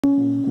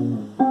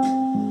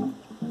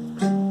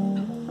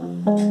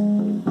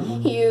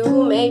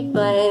You made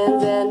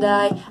plans and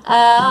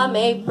I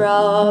made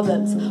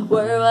problems.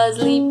 Where was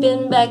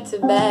sleeping back to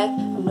back.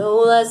 No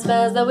less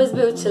fans that was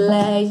built to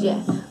last.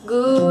 Yeah,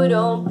 good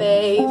on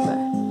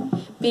paper,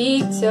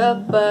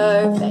 picture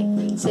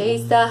perfect.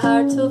 Chase the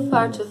heart too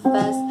far too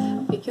fast.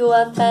 Pick you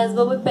up fast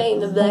but we paint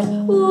the black.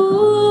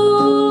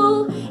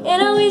 Ooh,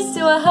 and I wish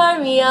you would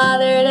hurt me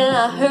other than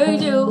I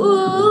heard you.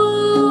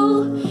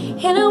 Ooh,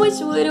 and I wish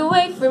you would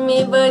wait for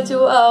me, but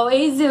you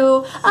always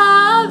do.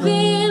 I've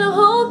been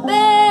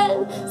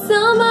hoping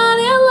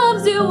somebody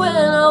loves you in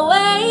a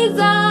ways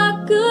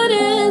I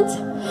couldn't.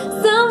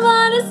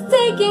 Somebody's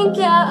taking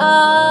care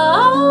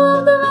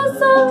of the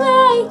mess I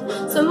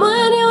made.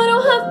 Someone you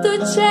don't have to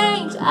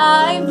change.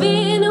 I've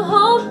been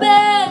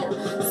hoping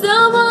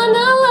someone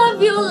I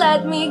love you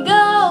let me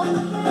go.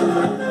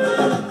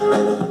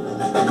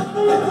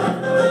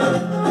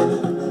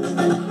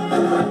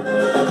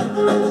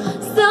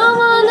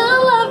 Someone I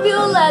love you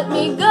let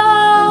me go.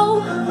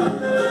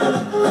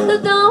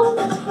 Don't.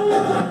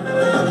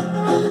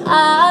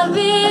 I've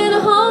been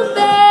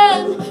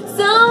hoping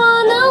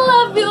someone I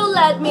love you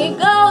let me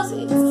go.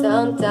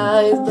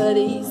 Sometimes, but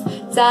each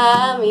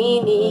time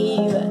ain't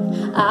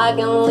even. I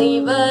can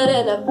leave it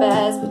in the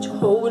past, but you're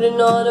holding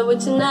on to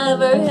what you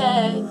never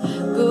had.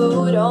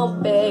 Good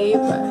on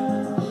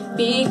paper,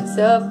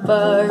 picture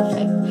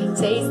perfect.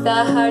 Chase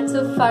the heart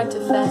too far too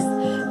fast.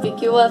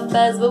 Pick you up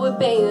fast, but we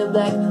paint it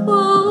black.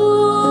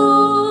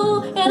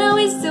 Ooh, and I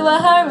wish you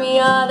would hurt me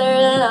other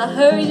than I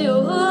heard you.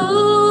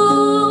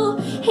 Ooh,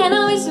 and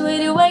I wish you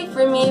would wait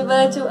for me,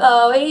 but you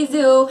always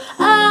do.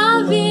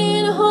 I've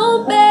been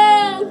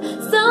hoping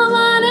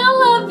someone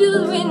I love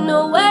you in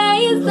no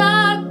ways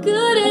I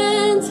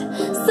couldn't.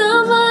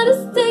 Someone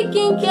is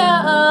taking care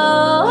of